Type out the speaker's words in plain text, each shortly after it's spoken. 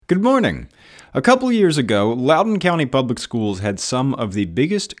Good morning. A couple years ago, Loudoun County Public Schools had some of the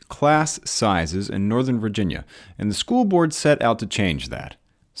biggest class sizes in Northern Virginia, and the school board set out to change that.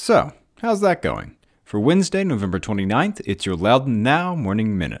 So, how's that going? For Wednesday, November 29th, it's your Loudoun Now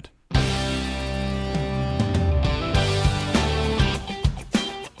Morning Minute.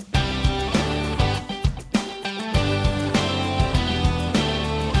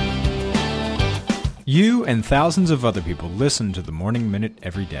 You and thousands of other people listen to the Morning Minute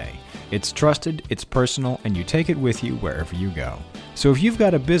every day. It's trusted, it's personal, and you take it with you wherever you go. So if you've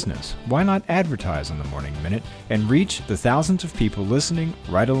got a business, why not advertise on the Morning Minute and reach the thousands of people listening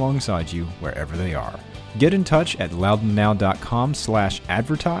right alongside you wherever they are? Get in touch at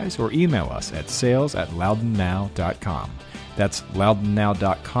loudounnow.com/advertise or email us at sales@loudounnow.com. That's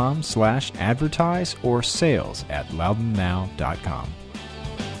loudounnow.com/advertise or sales@loudounnow.com.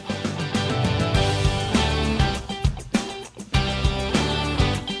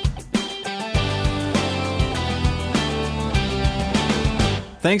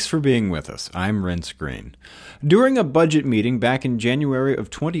 Thanks for being with us. I'm Renss Greene. During a budget meeting back in January of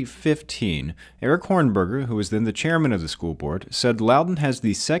 2015, Eric Hornberger, who was then the chairman of the school board, said Loudoun has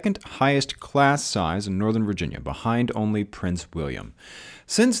the second highest class size in Northern Virginia, behind only Prince William.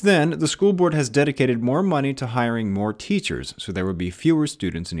 Since then, the school board has dedicated more money to hiring more teachers, so there would be fewer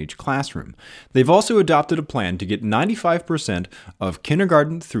students in each classroom. They've also adopted a plan to get 95% of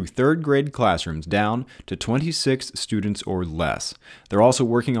kindergarten through third grade classrooms down to 26 students or less. They're also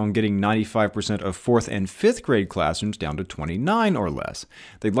working on getting 95% of fourth and fifth grade classrooms down to 29 or less.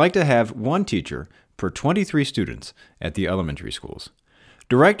 They'd like to have one teacher per 23 students at the elementary schools.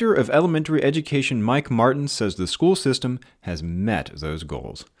 Director of Elementary Education Mike Martin says the school system has met those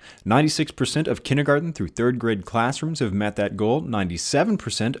goals. 96% of kindergarten through third grade classrooms have met that goal,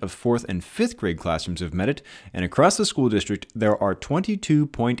 97% of fourth and fifth grade classrooms have met it, and across the school district there are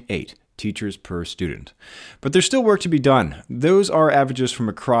 22.8 teachers per student. But there's still work to be done. Those are averages from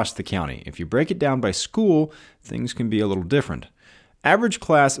across the county. If you break it down by school, things can be a little different. Average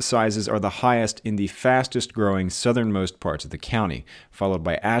class sizes are the highest in the fastest growing southernmost parts of the county, followed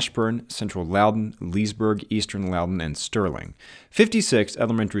by Ashburn, Central Loudoun, Leesburg, Eastern Loudoun, and Sterling. 56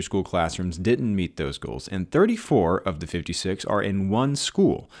 elementary school classrooms didn't meet those goals, and 34 of the 56 are in one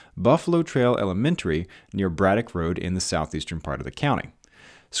school, Buffalo Trail Elementary, near Braddock Road in the southeastern part of the county.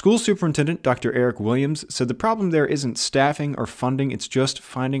 School Superintendent Dr. Eric Williams said the problem there isn't staffing or funding, it's just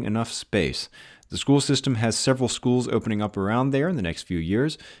finding enough space. The school system has several schools opening up around there in the next few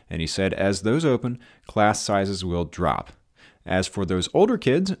years, and he said as those open, class sizes will drop. As for those older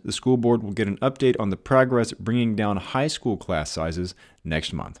kids, the school board will get an update on the progress bringing down high school class sizes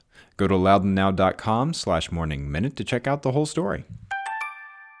next month. Go to loudounnow.com/Morning Minute to check out the whole story.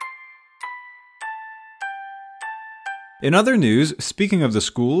 In other news, speaking of the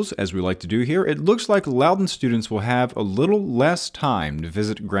schools, as we like to do here, it looks like Loudoun students will have a little less time to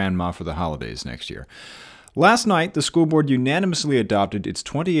visit Grandma for the holidays next year. Last night, the school board unanimously adopted its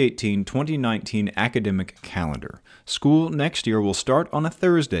 2018-2019 academic calendar. School next year will start on a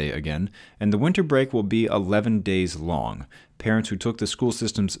Thursday again, and the winter break will be 11 days long. Parents who took the school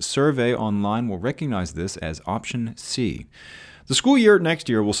system's survey online will recognize this as option C. The school year next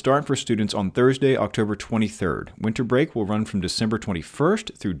year will start for students on Thursday, October 23rd. Winter break will run from December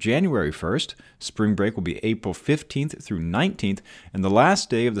 21st through January 1st. Spring break will be April 15th through 19th, and the last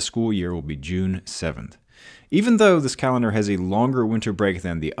day of the school year will be June 7th. Even though this calendar has a longer winter break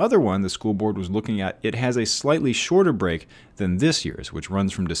than the other one the school board was looking at, it has a slightly shorter break than this year's, which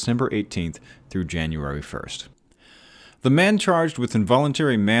runs from December 18th through January 1st. The man charged with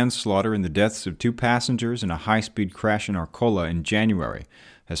involuntary manslaughter in the deaths of two passengers in a high-speed crash in Arcola in January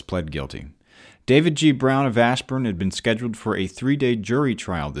has pled guilty. David G. Brown of Ashburn had been scheduled for a 3-day jury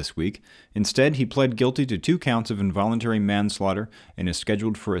trial this week. Instead, he pled guilty to 2 counts of involuntary manslaughter and is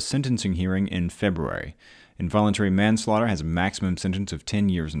scheduled for a sentencing hearing in February. Involuntary manslaughter has a maximum sentence of 10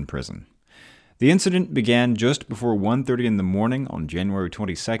 years in prison. The incident began just before 1:30 in the morning on January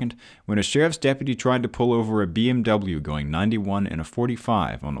 22nd when a sheriff's deputy tried to pull over a BMW going 91 in a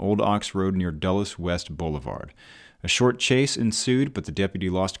 45 on Old Ox Road near Dulles West Boulevard. A short chase ensued, but the deputy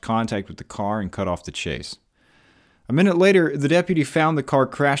lost contact with the car and cut off the chase. A minute later, the deputy found the car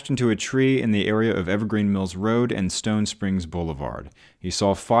crashed into a tree in the area of Evergreen Mills Road and Stone Springs Boulevard. He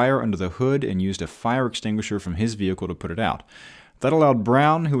saw fire under the hood and used a fire extinguisher from his vehicle to put it out. That allowed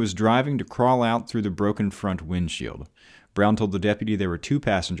Brown, who was driving, to crawl out through the broken front windshield. Brown told the deputy there were 2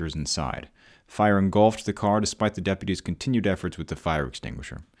 passengers inside. Fire engulfed the car despite the deputy's continued efforts with the fire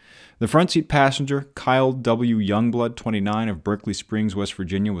extinguisher. The front seat passenger, Kyle W. Youngblood, 29, of Berkeley Springs, West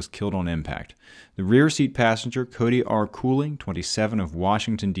Virginia, was killed on impact. The rear seat passenger, Cody R. Cooling, 27, of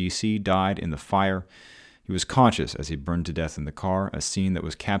Washington, D.C., died in the fire. He was conscious as he burned to death in the car, a scene that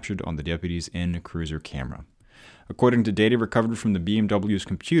was captured on the deputy's in-cruiser camera. According to data recovered from the BMW's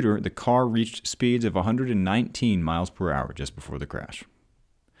computer, the car reached speeds of 119 miles per hour just before the crash.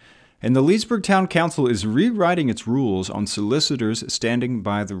 And the Leesburg Town Council is rewriting its rules on solicitors standing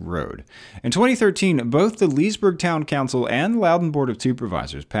by the road. In 2013, both the Leesburg Town Council and Loudoun Board of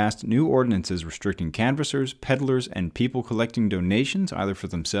Supervisors passed new ordinances restricting canvassers, peddlers, and people collecting donations, either for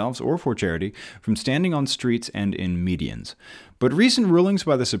themselves or for charity, from standing on streets and in medians. But recent rulings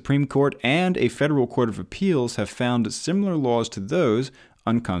by the Supreme Court and a federal court of appeals have found similar laws to those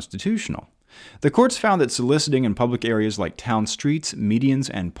unconstitutional. The courts found that soliciting in public areas like town streets, medians,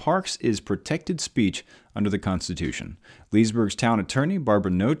 and parks is protected speech under the Constitution. Leesburg's town attorney,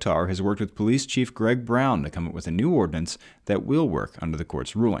 Barbara Notar, has worked with Police Chief Greg Brown to come up with a new ordinance that will work under the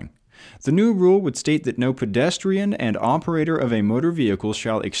court's ruling. The new rule would state that no pedestrian and operator of a motor vehicle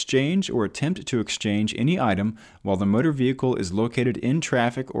shall exchange or attempt to exchange any item while the motor vehicle is located in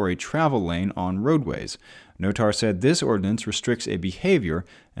traffic or a travel lane on roadways. Notar said this ordinance restricts a behavior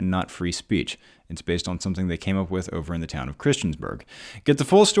and not free speech. It's based on something they came up with over in the town of Christiansburg. Get the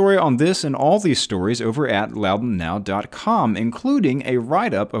full story on this and all these stories over at loudounnow.com, including a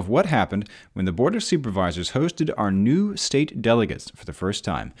write-up of what happened when the Board of Supervisors hosted our new state delegates for the first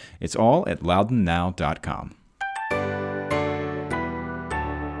time. It's all at loudounnow.com.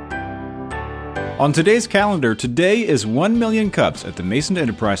 On today's calendar, today is 1 Million Cups at the Mason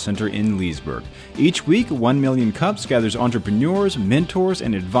Enterprise Center in Leesburg. Each week, 1 Million Cups gathers entrepreneurs, mentors,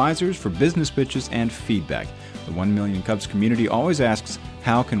 and advisors for business pitches and feedback. The 1 Million Cups community always asks,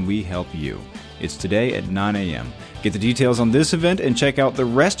 how can we help you? It's today at 9 a.m. Get the details on this event and check out the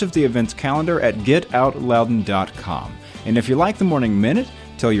rest of the event's calendar at getoutloudon.com. And if you like the Morning Minute,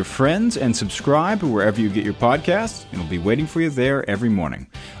 tell your friends and subscribe wherever you get your podcasts, and we'll be waiting for you there every morning.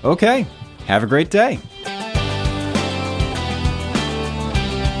 Okay. Have a great day.